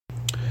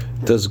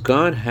Does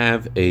God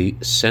have a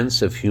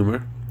sense of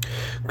humor?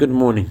 Good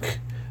morning.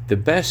 The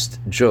best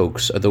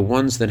jokes are the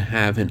ones that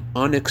have an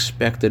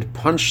unexpected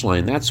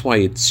punchline. That's why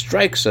it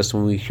strikes us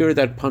when we hear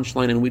that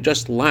punchline and we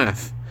just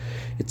laugh.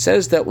 It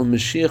says that when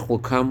Mashiach will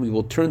come, we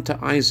will turn to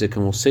Isaac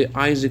and we'll say,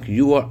 Isaac,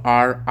 you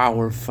are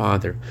our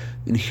father.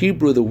 In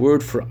Hebrew, the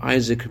word for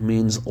Isaac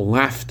means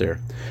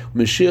laughter.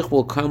 When Mashiach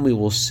will come, we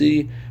will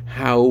see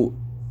how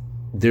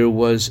there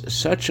was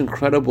such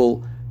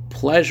incredible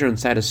pleasure and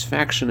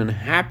satisfaction and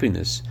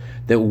happiness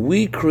that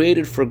we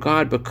created for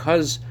God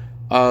because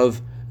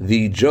of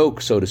the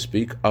joke, so to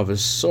speak, of a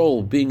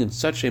soul being in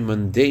such a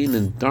mundane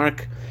and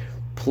dark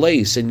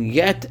place, and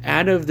yet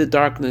out of the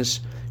darkness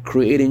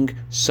creating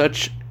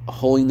such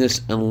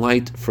holiness and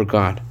light for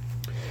God.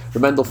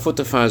 Reb Mendel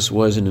Futerfas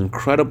was an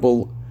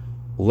incredible,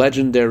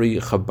 legendary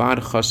Chabad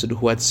Chassid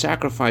who had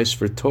sacrificed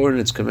for Torah and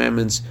its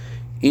commandments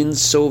in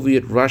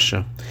Soviet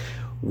Russia.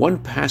 One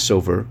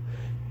Passover,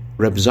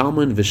 Reb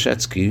Zalman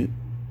Vyshetsky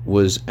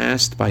was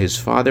asked by his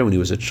father when he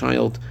was a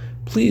child,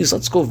 please,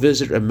 let's go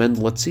visit Reb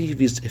Mendel, let's see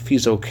if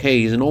he's okay.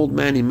 He's an old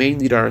man, he may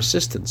need our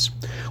assistance.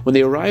 When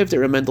they arrived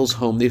at Reb Mendel's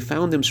home, they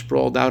found him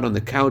sprawled out on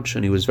the couch,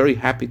 and he was very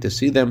happy to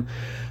see them.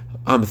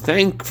 I'm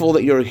thankful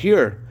that you're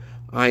here.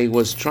 I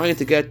was trying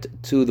to get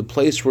to the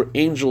place where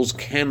angels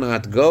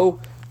cannot go,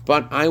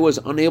 but I was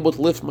unable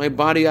to lift my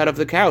body out of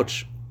the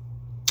couch.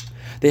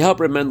 They help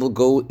Reb Mendel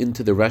go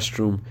into the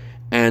restroom,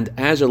 and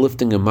as they're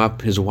lifting him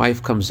up, his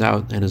wife comes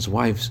out, and his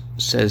wife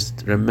says,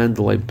 Reb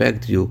Mendel, I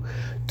begged you,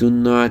 do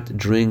not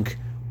drink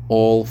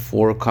all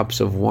 4 cups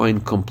of wine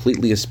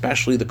completely,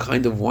 especially the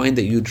kind of wine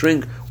that you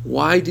drink.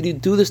 Why did you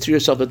do this to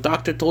yourself? The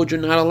doctor told you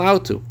not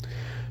allowed to.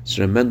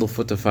 So Reb Mendel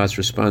Futerfas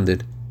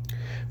responded,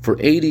 for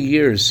 80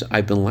 years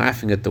I've been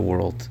laughing at the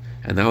world,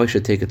 and now I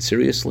should take it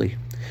seriously.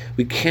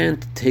 We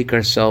can't take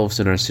ourselves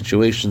and our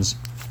situations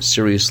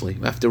seriously.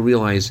 We have to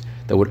realize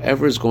that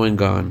whatever is going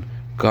on,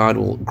 God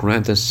will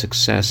grant us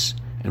success,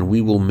 and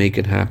we will make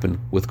it happen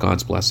with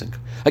God's blessing.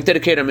 I'd like to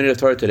dedicate our minute of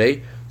Torah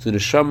today to the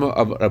neshama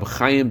of Reb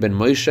Chaim ben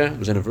Moshe.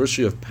 His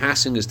anniversary of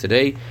passing is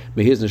today.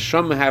 May his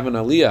neshama have an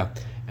aliyah,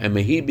 and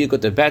may he be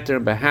good to better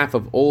on behalf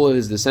of all of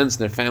his descendants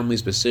and their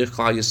families. B'seich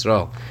Klal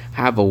Yisrael.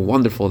 Have a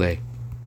wonderful day.